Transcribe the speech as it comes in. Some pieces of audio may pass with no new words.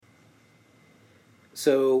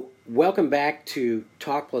So, welcome back to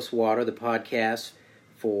Talk Plus Water, the podcast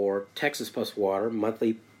for Texas Plus Water,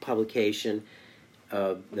 monthly publication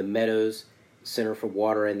of the Meadows Center for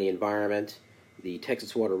Water and the Environment, the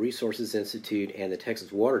Texas Water Resources Institute, and the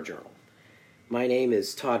Texas Water Journal. My name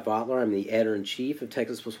is Todd Votler. I'm the editor-in-chief of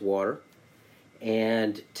Texas Plus Water.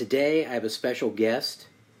 And today I have a special guest,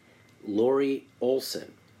 Lori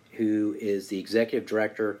Olson, who is the executive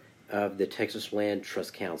director of the Texas Land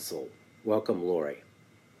Trust Council. Welcome, Lori.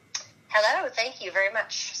 Hello, thank you very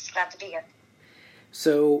much. Glad to be here.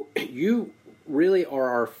 So you really are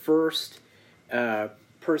our first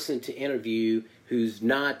person to interview who's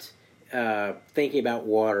not thinking about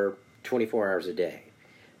water 24 hours a day,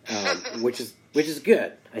 which is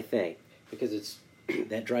good, I think, because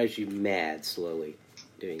that drives you mad slowly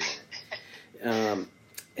doing that.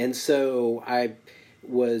 And so I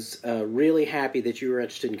was really happy that you were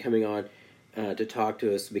interested in coming on to talk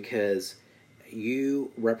to us, because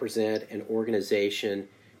you represent an organization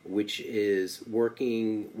which is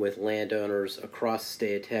working with landowners across the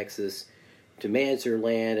state of Texas to manage their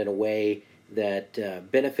land in a way that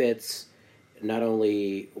benefits not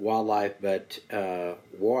only wildlife but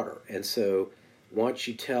water. And so why don't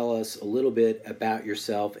you tell us a little bit about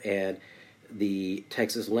yourself and the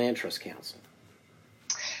Texas Land Trust Council?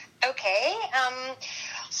 Okay.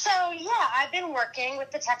 I've been working with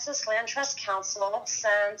the Texas Land Trust Council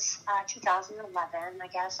since 2011. I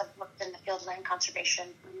guess I've worked in the field of land conservation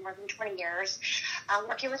for more than 20 years,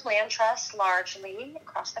 working with land trusts largely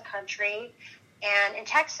across the country. And in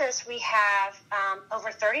Texas, we have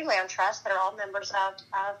over 30 land trusts that are all members of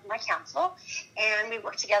my council, and we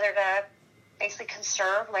work together to basically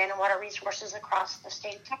conserve land and water resources across the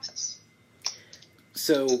state of Texas.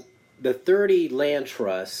 So the 30 land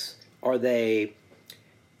trusts, are they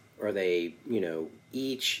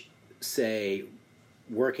each, say,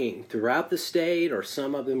 working throughout the state, or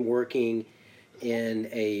some of them working in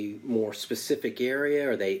a more specific area?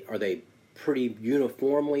 Are they pretty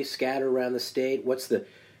uniformly scattered around the state? What's the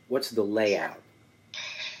layout?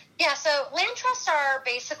 Yeah, so land trusts are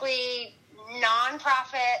basically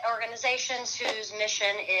nonprofit organizations whose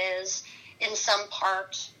mission is, in some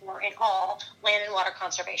part or in all, land and water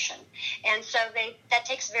conservation. And so that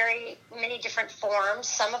takes very many different forms.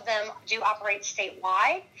 Some of them do operate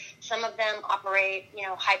statewide. Some of them operate,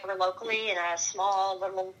 hyper locally in a small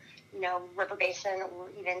little, river basin, or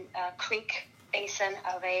even a creek basin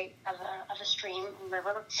of a stream or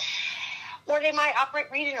river. Or they might operate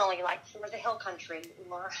regionally, like for the Hill Country,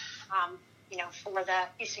 or for the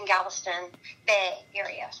Houston Galveston Bay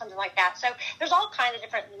area, something like that. So there's all kinds of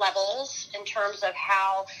different levels in terms of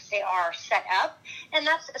how they are set up, and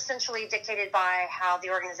that's essentially dictated by how the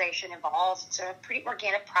organization evolves. It's a pretty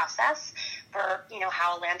organic process for,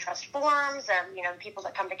 how a land trust forms, and, the people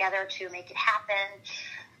that come together to make it happen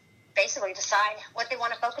basically decide what they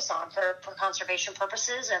want to focus on for conservation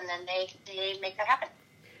purposes, and then they make that happen.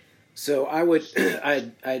 So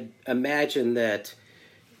I'd imagine that,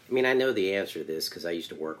 I know the answer to this because I used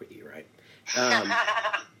to work with you, right?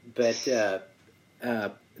 But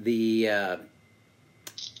the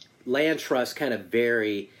land trusts kind of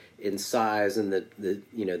vary in size, and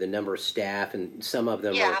the number of staff, and some of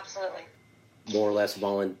them are absolutely more or less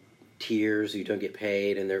volunteers who don't get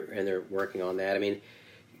paid, and they're working on that.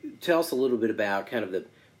 Tell us a little bit about kind of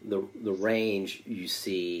the range you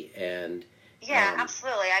see. And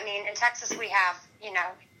absolutely. In Texas we have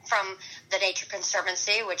from the Nature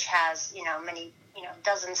Conservancy, which has, many,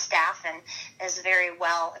 dozen staff and is very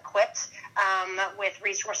well equipped with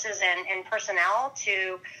resources and personnel,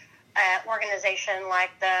 to an organization like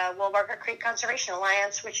the Wilbarger Creek Conservation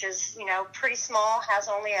Alliance, which is, pretty small, has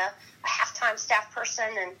only a half-time staff person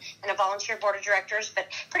and a volunteer board of directors. But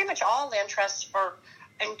pretty much all land trusts are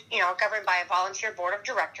governed by a volunteer board of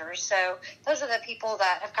directors. So those are the people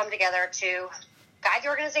that have come together to guide the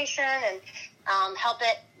organization and help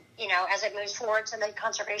it, as it moves forward to make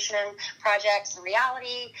conservation projects a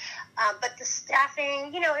reality. But the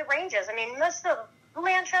staffing, it ranges. Most of the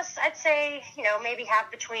land trusts, I'd say, maybe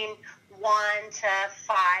have between 1 to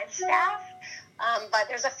 5 staff. But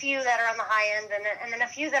there's a few that are on the high end, and then a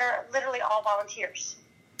few that are literally all volunteers.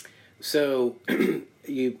 So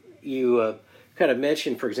you kind of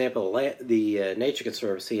mentioned, for example, the Nature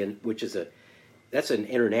Conservancy, which is that's an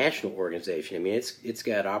international organization. It's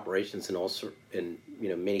got operations in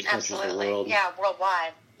many countries in the world. Yeah,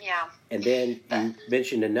 worldwide. Yeah. And then you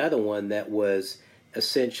mentioned another one that was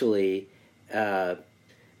essentially, a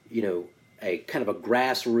kind of a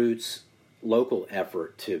grassroots local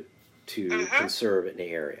effort to conserve in the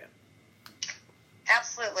area.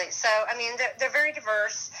 Absolutely. So, I mean, they're very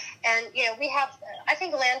diverse. And, we have, I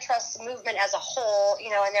think, land trust movement as a whole,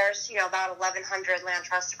 and there's, about 1,100 land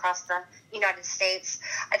trusts across the United States.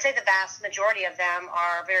 I'd say the vast majority of them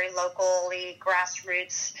are very locally,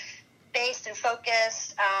 grassroots based and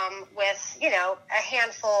focused, with, a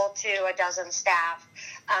handful to a dozen staff.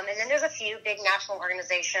 And then there's a few big national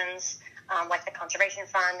organizations, like the Conservation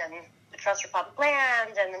Fund and the Trust for Public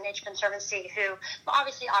Land and the Nature Conservancy, who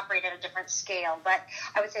obviously operate at a different scale. But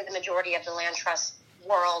I would say the majority of the land trust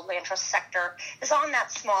sector is on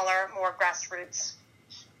that smaller, more grassroots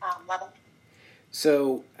level.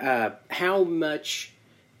 So how much,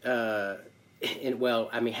 how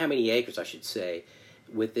many acres, I should say,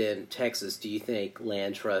 within Texas do you think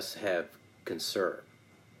land trusts have conserved?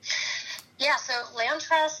 Yeah, so land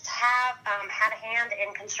trusts have had a hand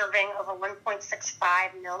in conserving over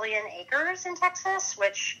 1.65 million acres in Texas,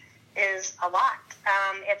 which is a lot.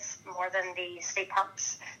 It's more than the state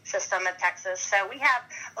parks system of Texas. So we have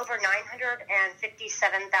over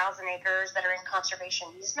 957,000 acres that are in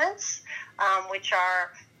conservation easements, which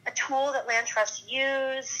are a tool that land trusts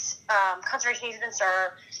use. Conservation easements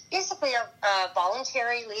are basically a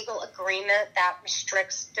voluntary legal agreement that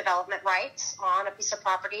restricts development rights on a piece of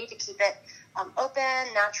property to keep it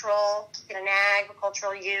open, natural, in an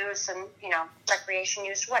agricultural use and, recreation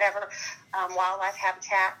use, whatever, wildlife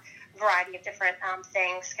habitat, variety of different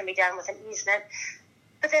things can be done with an easement.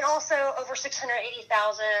 But then also over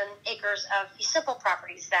 680,000 acres of fee simple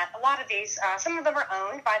properties that a lot of these, some of them are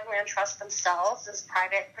owned by the land trust themselves as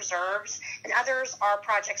private preserves, and others are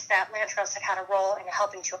projects that land trusts have had a role in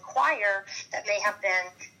helping to acquire that may have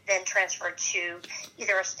been then transferred to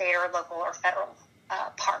either a state or a local or federal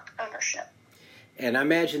park ownership. And I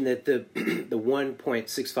imagine that the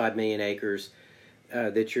 1.65 million acres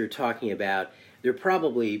that you're talking about, they're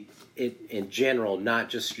probably, in general, not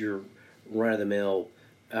just your run-of-the-mill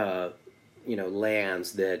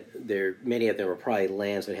lands, that many of them are probably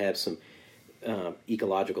lands that have some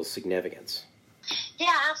ecological significance.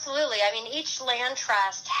 Yeah, absolutely. I mean, each land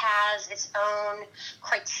trust has its own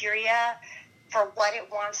criteria for what it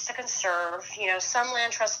wants to conserve. Some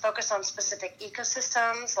land trusts focus on specific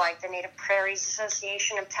ecosystems, like the Native Prairies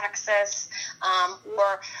Association of Texas,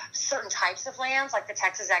 or certain types of lands, like the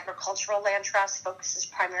Texas Agricultural Land Trust focuses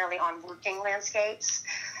primarily on working landscapes.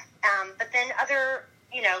 But then other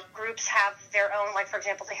groups have their own, like, for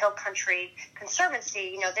example, the Hill Country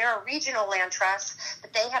Conservancy. They're a regional land trust,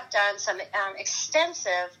 but they have done some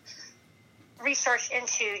extensive research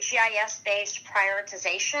into GIS-based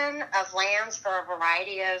prioritization of lands for a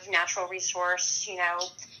variety of natural resource,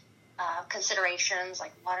 considerations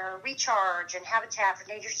like water recharge and habitat for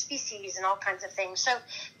endangered species and all kinds of things. So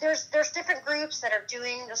there's different groups that are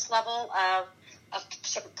doing this level of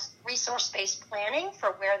sort of resource-based planning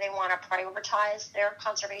for where they want to prioritize their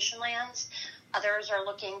conservation lands. Others are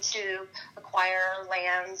looking to acquire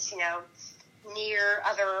lands, near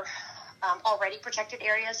other already protected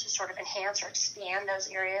areas to sort of enhance or expand those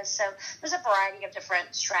areas. So there's a variety of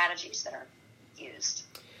different strategies that are used.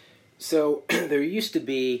 So there used to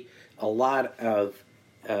be a lot of,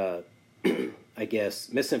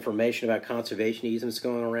 misinformation about conservation easements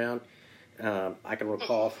going around. I can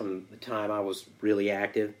recall from the time I was really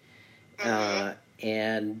active.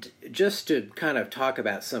 And just to kind of talk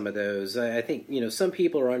about some of those, I think, some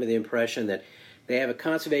people are under the impression that they have a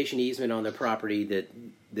conservation easement on their property that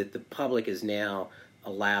the public is now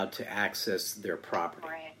allowed to access their property.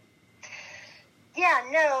 Right. Yeah,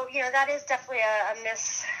 no, that is definitely a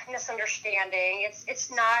misunderstanding.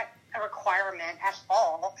 It's not a requirement at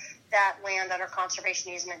all that land under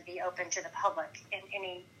conservation easement be open to the public in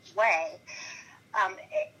any way.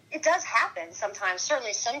 It does happen sometimes.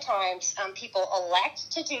 Certainly sometimes people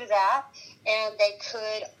elect to do that, and they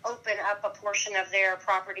could open up a portion of their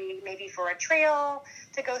property maybe for a trail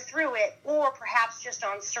to go through it, or perhaps just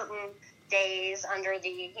on certain days under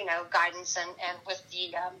the guidance and with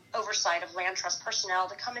the oversight of land trust personnel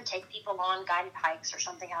to come and take people on guided hikes or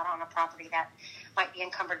something out on a property that might be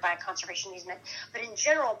encumbered by a conservation easement. But in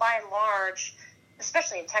general, by and large,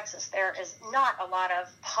 especially in Texas, there is not a lot of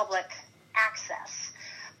public access.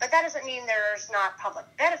 But that doesn't mean there's not public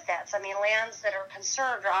benefits. I mean, lands that are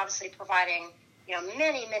conserved are obviously providing,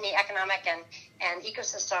 many, many economic and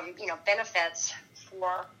ecosystem, benefits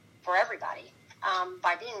for everybody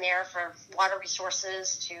by being there for water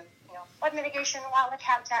resources to, flood mitigation, wildlife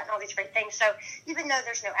habitat, and all these great things. So even though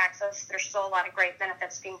there's no access, there's still a lot of great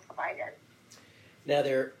benefits being provided. Now,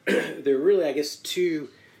 there are really, I guess, two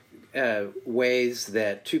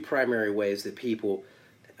primary ways that people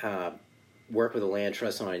work with a land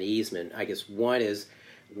trust on an easement. I guess one is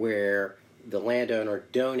where the landowner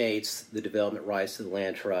donates the development rights to the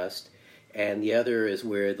land trust, and the other is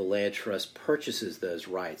where the land trust purchases those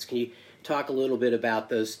rights. Can you talk a little bit about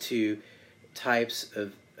those two types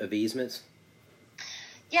of easements?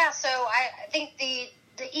 Yeah, so I think the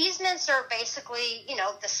easements are basically,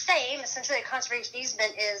 the same. Essentially, a conservation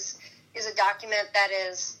easement is a document that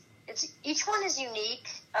is, each one is unique,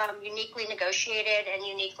 uniquely negotiated and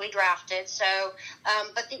uniquely drafted. So,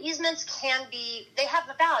 but the easements they have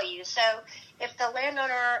a value. So if the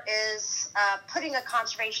landowner is putting a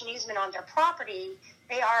conservation easement on their property,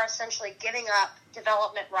 they are essentially giving up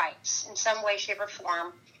development rights in some way, shape, or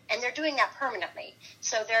form, and they're doing that permanently.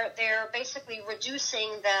 So they're basically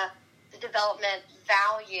reducing the development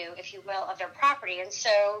value, if you will, of their property. And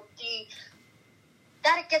so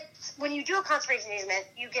when you do a conservation easement,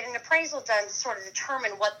 you get an appraisal done to sort of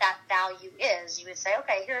determine what that value is. You would say,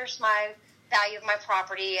 okay, here's my value of my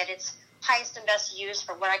property at its highest and best use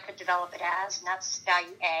for what I could develop it as, and that's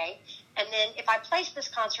value A. And then if I place this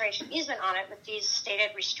conservation easement on it with these stated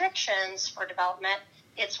restrictions for development,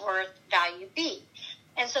 it's worth value B.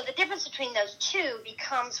 And so the difference between those two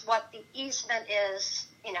becomes what the easement is,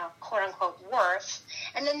 quote unquote, worth.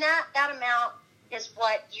 And then that amount is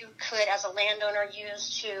what you could, as a landowner,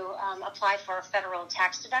 use to apply for a federal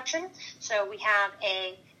tax deduction. So we have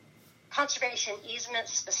a conservation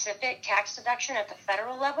easement-specific tax deduction at the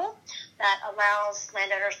federal level that allows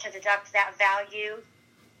landowners to deduct that value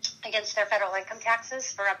against their federal income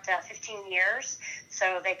taxes for up to 15 years.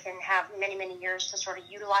 So they can have many, many years to sort of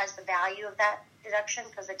utilize the value of that deduction,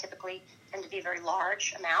 because they typically tend to be very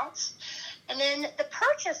large amounts. And then the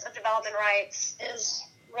purchase of development rights is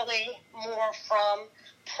really more from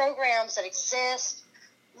programs that exist.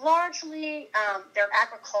 Largely, they're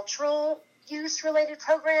agricultural use-related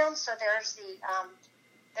programs. So there's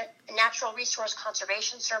the Natural Resource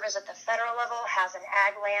Conservation Service at the federal level has an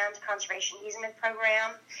ag land conservation easement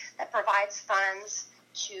program that provides funds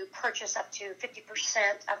to purchase up to 50%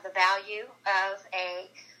 of the value of a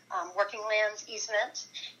working lands easement.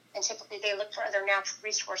 And typically they look for other natural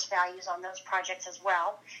resource values on those projects as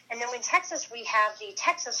well. And then in Texas, we have the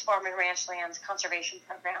Texas Farm and Ranch Lands Conservation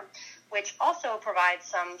Program, which also provides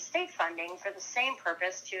some state funding for the same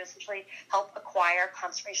purpose to essentially help acquire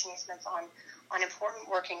conservation easements on important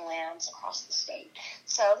working lands across the state.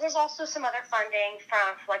 So there's also some other funding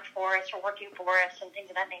from like forests or working forests and things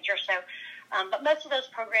of that nature. So, but most of those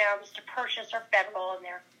programs to purchase are federal, and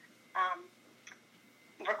they're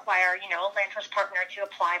require, a land trust partner to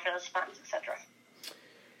apply for those funds, etc.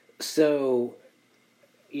 So,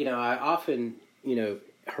 I often,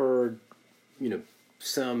 heard,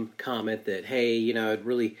 some comment that, hey, it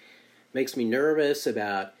really makes me nervous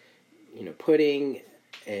about, putting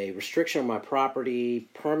a restriction on my property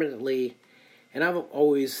permanently. And I've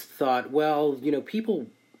always thought, well, people,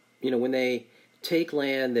 when they take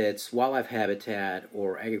land that's wildlife habitat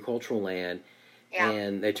or agricultural land,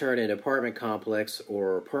 and they turn it into an apartment complex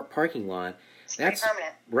or parking lot, that's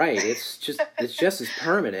permanent. Right. It's just as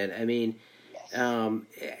permanent. I mean, yes.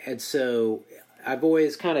 And so I've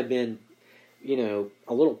always kind of been,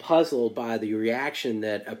 a little puzzled by the reaction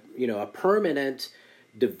that a permanent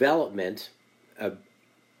development of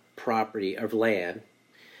property of land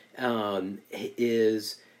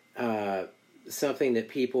is something that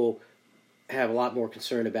people have a lot more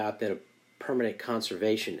concern about than a permanent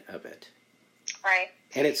conservation of it. Right.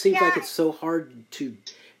 And it seems like it's so hard to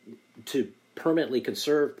permanently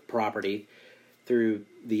conserve property through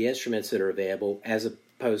the instruments that are available as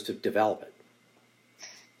opposed to development.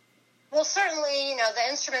 Well, certainly, the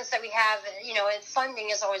instruments that we have, and funding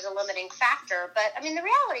is always a limiting factor. But, I mean, the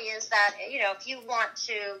reality is that, if you want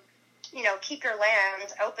to, keep your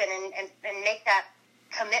land open and make that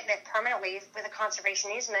commitment permanently with a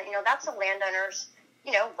conservation easement, that's a landowner's,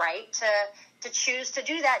 right to choose to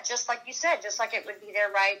do that, just like you said, just like it would be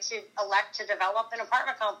their right to elect to develop an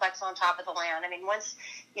apartment complex on top of the land. I mean, once,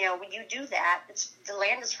 when you do that, the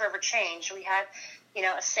land is forever changed. We have,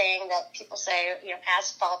 a saying that people say,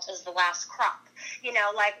 asphalt is the last crop.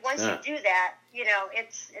 Once you do that,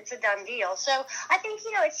 it's a done deal. So I think,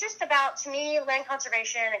 it's just about, to me, land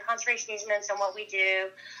conservation and conservation easements and what we do.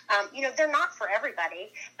 They're not for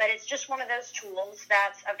everybody, but it's just one of those tools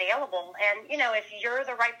that's available. And, if you're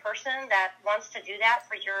the right person that wants to do that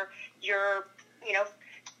for your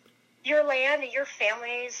land and your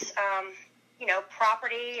family's,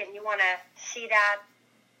 property, and you want to see that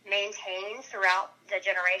maintained throughout the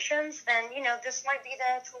generations, then, this might be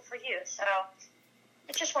the tool for you. So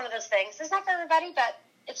it's just one of those things. It's not for everybody, but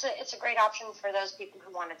it's a great option for those people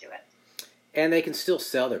who want to do it. And they can still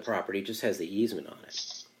sell their property, just has the easement on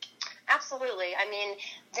it. Absolutely. I mean,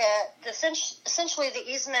 essentially the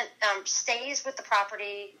easement stays with the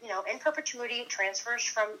property, in perpetuity. It transfers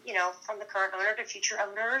from the current owner to future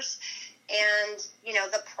owners, and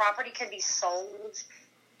the property can be sold.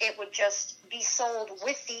 It would just be sold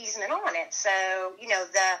with the easement on it. So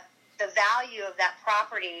the value of that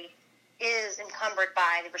property is encumbered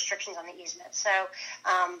by the restrictions on the easement. So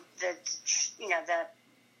the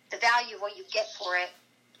value of what you get for it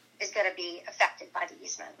is going to be affected by the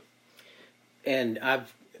easement. And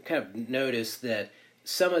I've kind of noticed that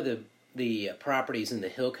some of the properties in the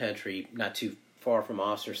hill country, not too far from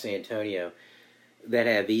Austin or San Antonio, that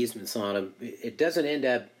have easements on them, it doesn't end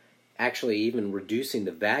up actually even reducing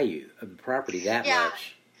the value of the property that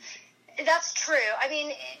much. That's true. I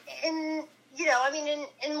mean,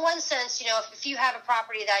 in one sense, if you have a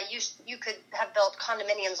property that you could have built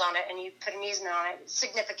condominiums on it and you put an easement on it,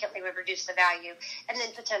 significantly would reduce the value. And then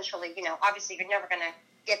potentially, obviously you're never going to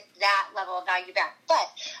get that level of value back. But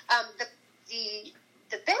the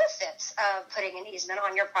benefits of putting an easement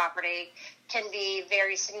on your property can be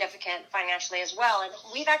very significant financially as well. And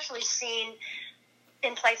we've actually seen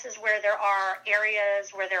in places where there are areas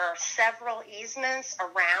where there are several easements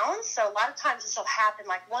around. So a lot of times this will happen,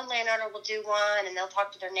 like one landowner will do one and they'll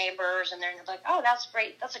talk to their neighbors and they're like, oh, that's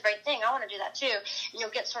great. That's a great thing. I want to do that too. And you'll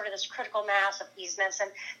get sort of this critical mass of easements. And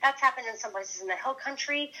that's happened in some places in the hill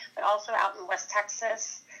country, but also out in West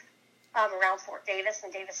Texas, around Fort Davis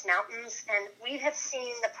and Davis Mountains. And we have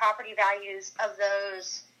seen the property values of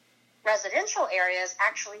those residential areas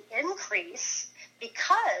actually increase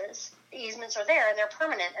because the easements are there and they're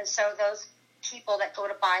permanent. And so those people that go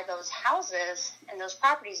to buy those houses and those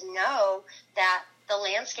properties know that the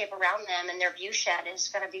landscape around them and their view shed is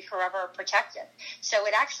going to be forever protected. So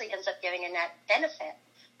it actually ends up giving a net benefit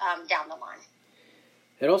down the line.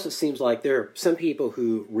 It also seems like there are some people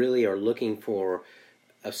who really are looking for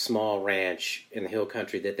a small ranch in the hill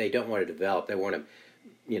country that they don't want to develop. They want to,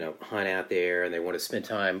 hunt out there and they want to spend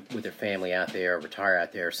time with their family out there or retire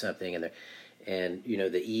out there or something. And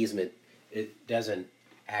the easement, it doesn't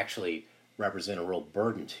actually represent a real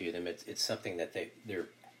burden to them. It's something that they're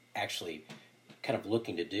actually kind of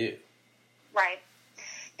looking to do. Right.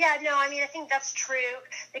 Yeah, no, I mean, I think that's true.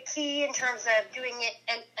 The key in terms of doing it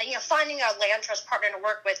and, finding a land trust partner to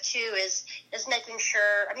work with, too, is making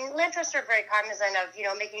sure, land trusts are very cognizant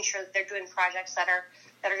of, making sure that they're doing projects that are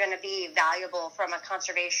going to be valuable from a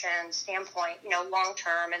conservation standpoint, long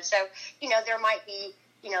term. And so, there might be,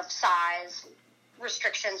 size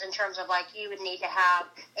restrictions in terms of like you would need to have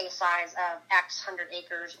a size of X 100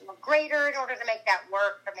 acres or greater in order to make that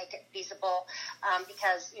work or make it feasible,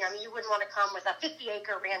 because you wouldn't want to come with a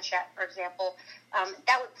 50-acre ranchette, for example.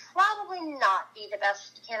 That would probably not be the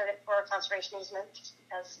best candidate for a conservation easement just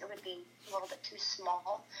because it would be a little bit too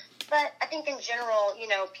small. But I think in general,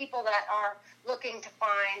 people that are looking to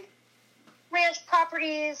find ranch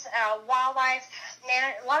properties, wildlife,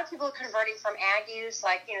 a lot of people are converting from ag use,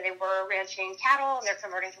 like, they were ranching cattle and they're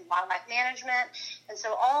converting to wildlife management. And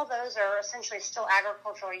so all of those are essentially still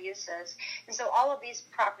agricultural uses. And so all of these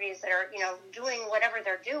properties that are, doing whatever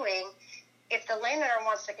they're doing, if the landowner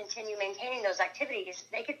wants to continue maintaining those activities,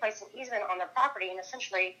 they could place an easement on their property and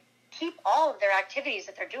essentially keep all of their activities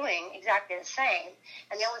that they're doing exactly the same.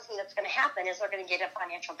 And the only thing that's going to happen is they're going to get a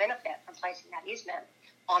financial benefit from placing that easement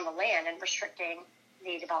on the land and restricting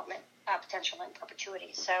the development potential in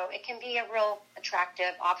perpetuity. So it can be a real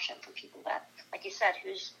attractive option for people that, like you said,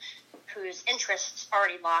 whose interests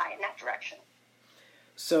already lie in that direction.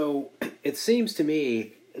 So it seems to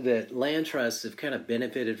me that land trusts have kind of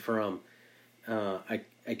benefited from, I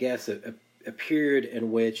guess, a period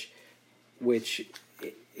in which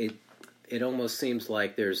it almost seems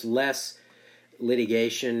like there's less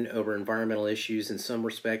litigation over environmental issues in some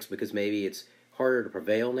respects because maybe it's harder to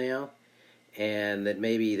prevail now, and that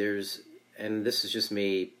maybe there's, and this is just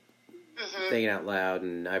me thinking out loud,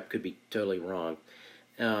 and I could be totally wrong,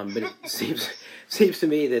 but it seems to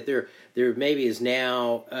me that there maybe is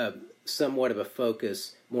now somewhat of a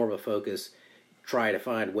focus, more of a focus, try to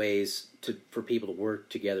find ways for people to work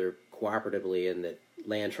together cooperatively, and that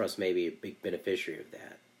land trust may be a big beneficiary of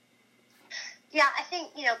that. Yeah, I think,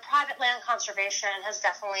 private land conservation has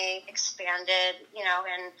definitely expanded,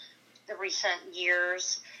 in the recent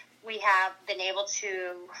years. We have been able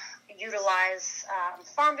to utilize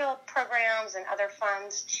farm bill programs and other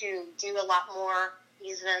funds to do a lot more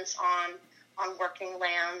easements on working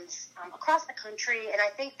lands across the country. And I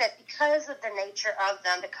think that because of the nature of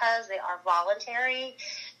them, because they are voluntary,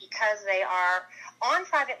 because they are on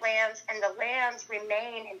private lands and the lands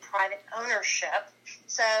remain in private ownership,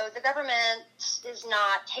 so the government is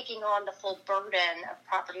not taking on the full burden of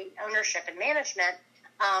property ownership and management,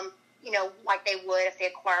 like they would if they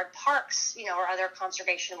acquired parks, or other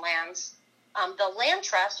conservation lands. The land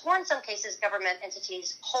trust, or in some cases government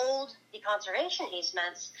entities, hold the conservation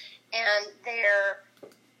easements, and they're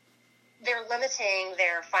limiting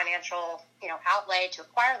their financial, outlay to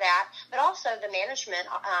acquire that, but also the management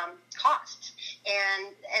costs. And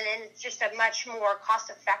then it's just a much more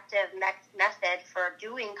cost-effective method for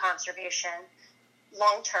doing conservation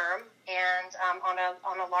long-term and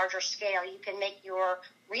on a larger scale. You can make your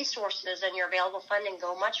resources and your available funding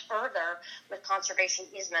go much further with conservation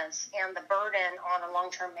easements, and the burden on a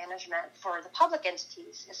long-term management for the public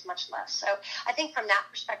entities is much less. So I think from that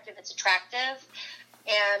perspective, it's attractive.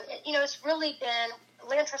 And, it's really been,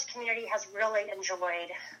 Land Trust community has really enjoyed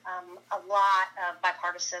a lot of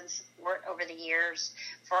bipartisan support over the years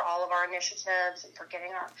for all of our initiatives and for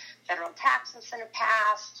getting our federal tax incentive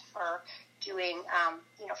passed, for doing,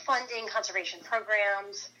 funding conservation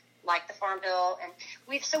programs like the Farm Bill. And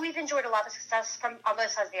we've enjoyed a lot of success from on both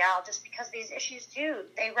sides of the aisle, just because these issues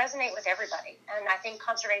they resonate with everybody. And I think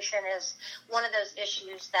conservation is one of those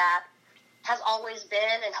issues that has always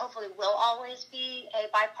been and hopefully will always be a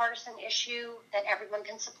bipartisan issue that everyone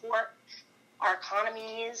can support. Our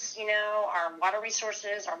economies, our water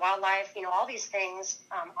resources, our wildlife, all these things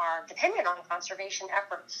are dependent on conservation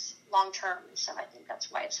efforts long term. So I think that's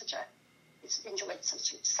why it's enjoyed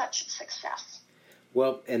such success.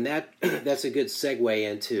 Well, and that's a good segue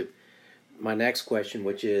into my next question,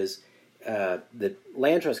 which is the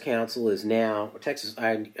Land Trust Council is now Texas.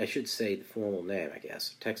 I should say the formal name, I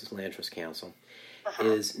guess. Texas Land Trust Council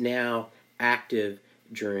is now active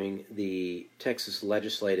during the Texas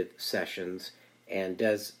legislative sessions, and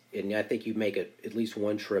I think you make at least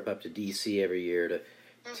one trip up to D.C. every year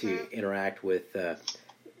to interact with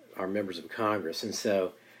our members of Congress. And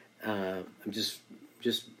so I'm just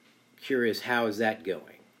curious, how is that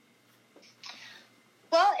going?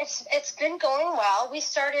 Well, it's been going well. We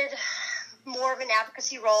started more of an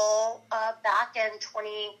advocacy role back in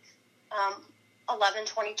 2011,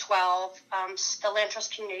 2012. The Land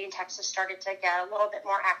Trust community in Texas started to get a little bit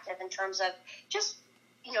more active in terms of just,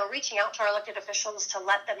 reaching out to our elected officials to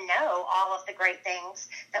let them know all of the great things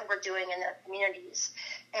that we're doing in their communities.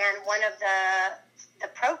 And one of the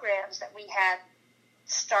programs that we had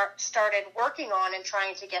started working on and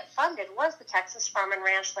trying to get funded was the Texas Farm and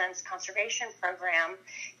Ranch Lands Conservation Program,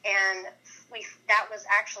 and that was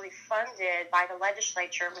actually funded by the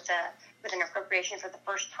legislature with an appropriation for the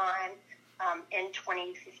first time in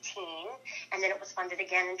 2015, and then it was funded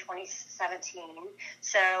again in 2017.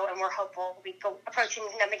 So, and we're hopeful we go approaching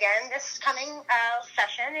them again this coming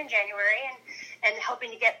session in January, and hoping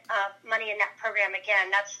to get money in that program again.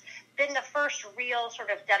 That's been the first real sort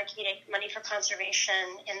of dedicated money for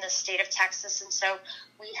conservation in the state of Texas, and so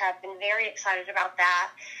we have been very excited about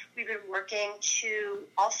that. We've been working to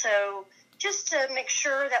also just to make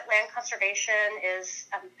sure that land conservation is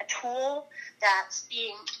a tool that's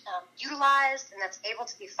being utilized and that's able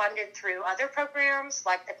to be funded through other programs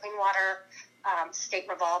like the Clean Water State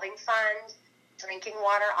Revolving Fund, drinking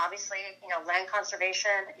water, obviously, land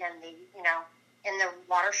conservation in the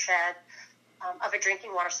watershed of a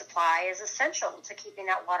drinking water supply is essential to keeping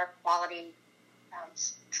that water quality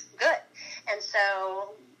good. And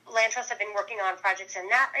so Land Trusts have been working on projects in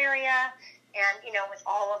that area. And, with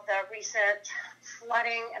all of the recent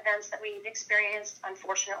flooding events that we've experienced,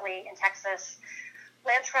 unfortunately, in Texas,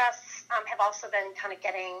 Land Trusts have also been kind of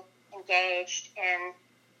getting engaged in,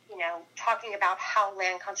 talking about how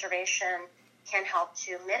land conservation can help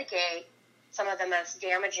to mitigate some of the most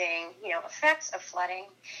damaging, effects of flooding,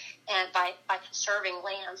 and by conserving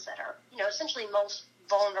lands that are, essentially most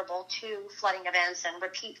vulnerable to flooding events and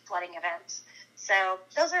repeat flooding events. So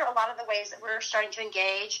those are a lot of the ways that we're starting to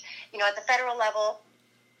engage. At the federal level,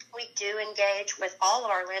 we do engage with all of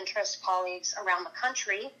our Land Trust colleagues around the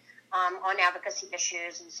country on advocacy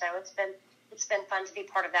issues, and so it's been fun to be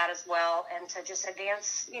part of that as well, and to just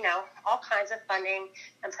advance, all kinds of funding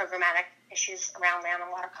and programmatic issues around land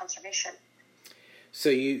and water conservation. So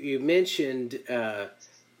you mentioned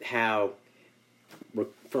how,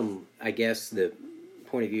 from, I guess, the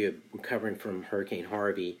point of view of recovering from Hurricane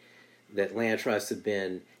Harvey, that Land Trusts have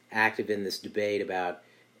been active in this debate about,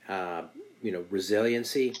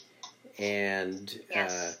 resiliency and,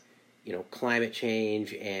 yes. Climate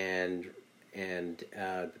change and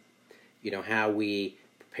how we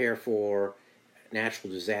prepare for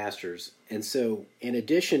natural disasters. And so, in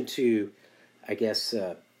addition to, I guess,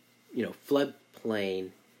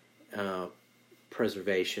 floodplain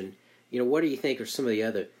preservation, what do you think are some of the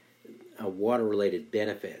other water-related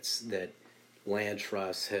benefits that Land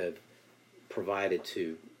Trusts have provided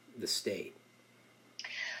to the state?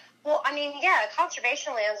 Well, I mean, yeah,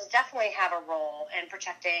 conservation lands definitely have a role in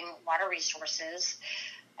protecting water resources.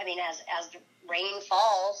 I mean, as the rain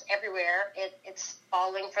falls everywhere, it's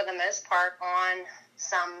falling for the most part on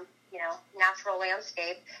some, natural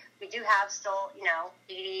landscape. We do have still,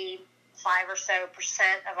 85 or so %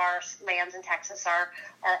 of our lands in Texas are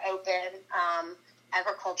open,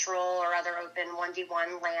 agricultural or other open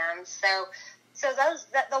 1D1 lands. So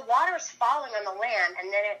the water's falling on the land, and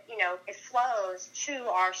then it flows to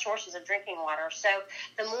our sources of drinking water. So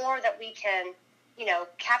the more that we can,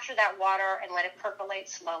 capture that water and let it percolate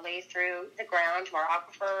slowly through the ground to our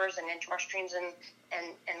aquifers and into our streams and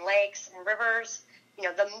lakes and rivers,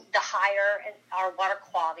 the higher our water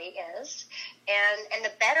quality is, and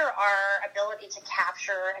the better our ability to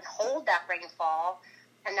capture and hold that rainfall.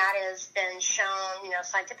 And that has been shown,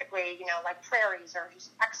 scientifically, like prairies are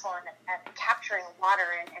just excellent at capturing water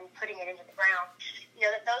and putting it into the ground.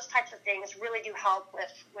 That those types of things really do help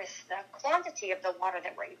with the quantity of the water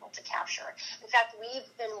that we're able to capture. In fact,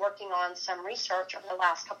 we've been working on some research over the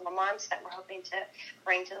last couple of months that we're hoping to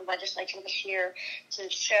bring to the legislature this year to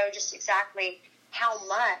show just exactly how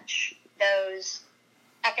much those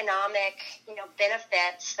economic,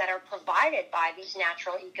 benefits that are provided by these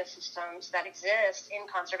natural ecosystems that exist in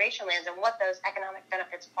conservation lands and what those economic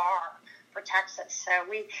benefits are for Texas. So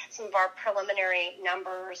some of our preliminary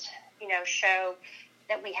numbers, show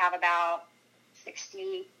that we have about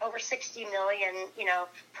over 60 million,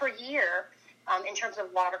 per year in terms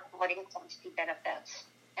of water quality and quantity benefits.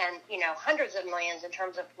 And, hundreds of millions in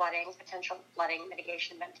terms of potential flooding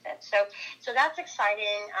mitigation benefits. So that's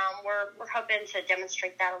exciting. We're hoping to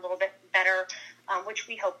demonstrate that a little bit better, which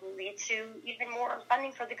we hope will lead to even more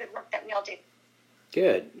funding for the good work that we all do.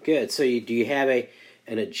 Good. So do you have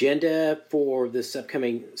an agenda for this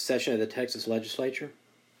upcoming session of the Texas legislature?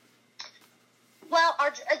 Well,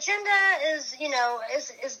 our agenda is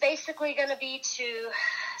basically going to be to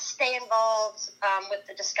stay involved with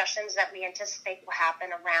the discussions that we anticipate will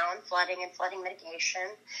happen around flooding and flooding mitigation,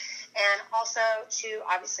 and also to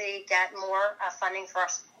obviously get more funding for our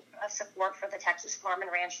support for the Texas Farm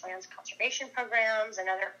and Ranch Lands conservation programs and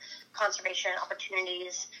other conservation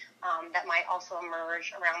opportunities that might also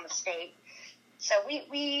emerge around the state. So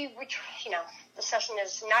we the session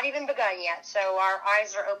has not even begun yet. So our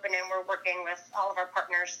eyes are open, and we're working with all of our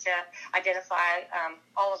partners to identify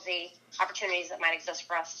all of the opportunities that might exist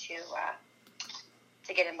for us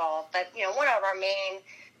to get involved. But one of our main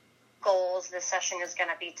goals this session is going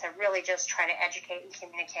to be to really just try to educate and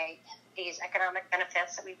communicate these economic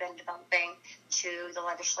benefits that we've been developing to the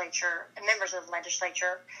legislature and members of the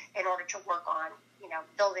legislature in order to work on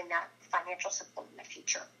building that financial support in the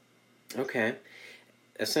future. Okay,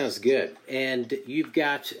 that sounds good. And you've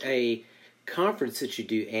got a conference that you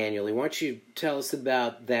do annually. Why don't you tell us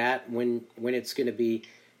about that, when it's going to be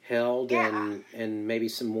held, and maybe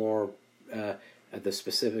some more of the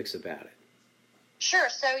specifics about it? Sure.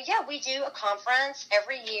 So, we do a conference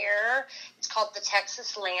every year. It's called the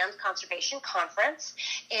Texas Land Conservation Conference,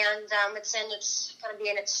 and it's going to be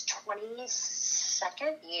in its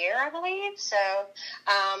 22nd year, I believe. So,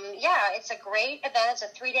 it's a great event. It's a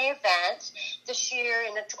 3-day event. This year,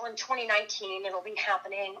 in 2019, it'll be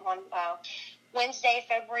happening on Wednesday,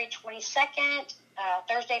 February 22nd,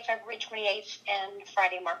 Thursday, February 28th, and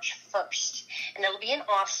Friday, March 1st. And it'll be in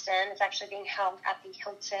Austin. It's actually being held at the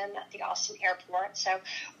Hilton at the Austin airport. So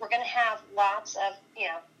we're going to have lots of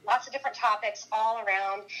different topics all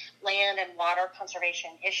around land and water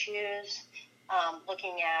conservation issues,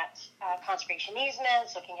 looking at conservation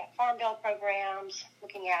easements, looking at farm bill programs,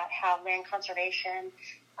 looking at how land conservation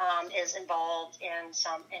is involved in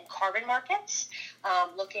carbon markets,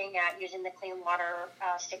 looking at using the Clean Water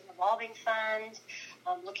State Revolving Fund,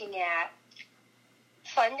 looking at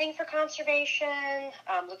funding for conservation,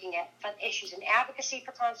 looking at issues in advocacy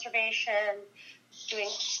for conservation, doing,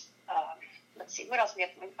 let's see, what else we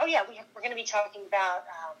have? We're going to be talking about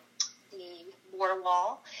the border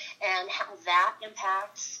wall and how that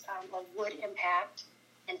impacts, or would impact,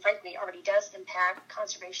 and frankly already does impact,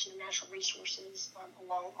 conservation of natural resources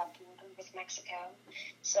along our border with Mexico.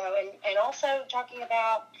 So, and also talking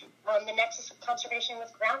about the nexus of conservation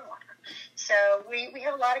with groundwater. So we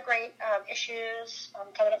have a lot of great issues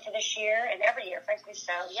coming up for this year and every year, frankly.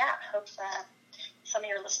 So, I hope some of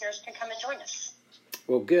your listeners can come and join us.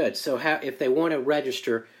 Well, good. So if they want to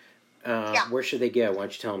register, where should they go? Why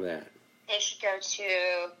don't you tell them that? They should go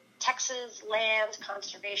to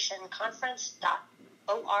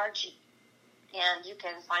TexasLandConservationConference.org, and you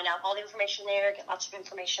can find out all the information there, get lots of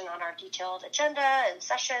information on our detailed agenda and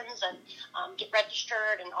sessions, and get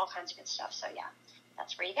registered and all kinds of good stuff. So,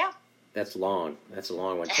 that's where you go. That's long. That's a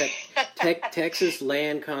long one. Texas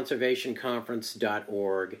Land Conservation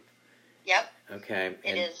Conference.org. Yep. Okay.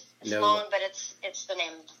 It is. It's long, but it's the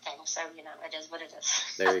name of the thing, so, it is what it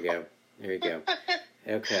is. There you go.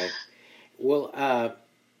 Okay. Well,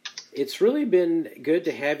 it's really been good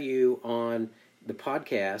to have you on the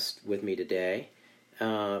podcast with me today.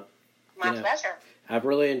 My pleasure. I've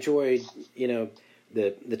really enjoyed,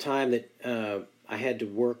 the time that I had to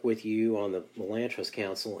work with you on the Land Trust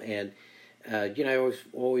Council, and I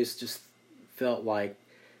always just felt like,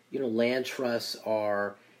 land trusts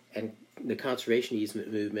and the conservation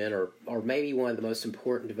easement movement are maybe one of the most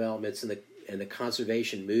important developments in the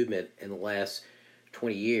conservation movement in the last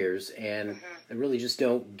 20 years, and I really just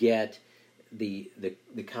don't get the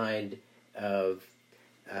kind of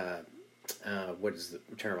what is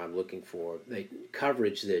the term I'm looking for? The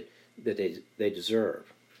coverage that they deserve.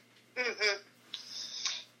 Mm-hmm.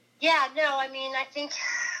 Yeah, no, I think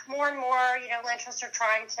more and more, land trusts are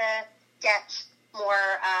trying to get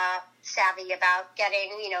more savvy about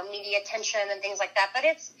getting, media attention and things like that. But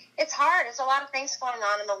it's hard. There's a lot of things going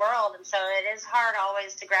on in the world, and so it is hard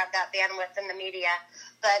always to grab that bandwidth in the media.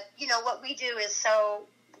 But, what we do is so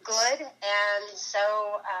good and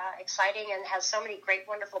so exciting and has so many great,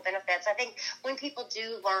 wonderful benefits. I think when people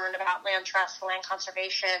do learn about land trust, land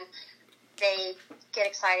conservation, they get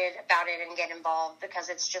excited about it and get involved because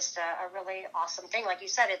it's just a really awesome thing. Like you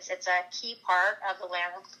said, it's a key part of the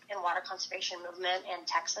land and water conservation movement in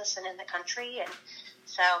Texas and in the country. And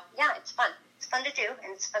so, yeah, it's fun. It's fun to do,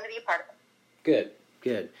 and it's fun to be a part of it.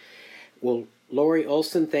 Good. Well, Lori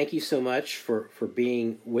Olson, thank you so much for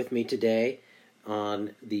being with me today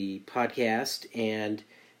on the podcast. And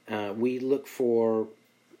we look for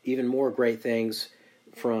even more great things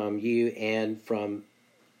from you and from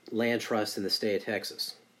Land Trust in the state of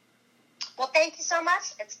Texas. Well, thank you so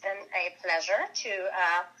much. It's been a pleasure to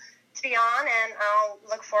be on, and I'll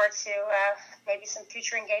look forward to maybe some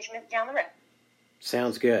future engagement down the road.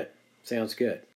 Sounds good.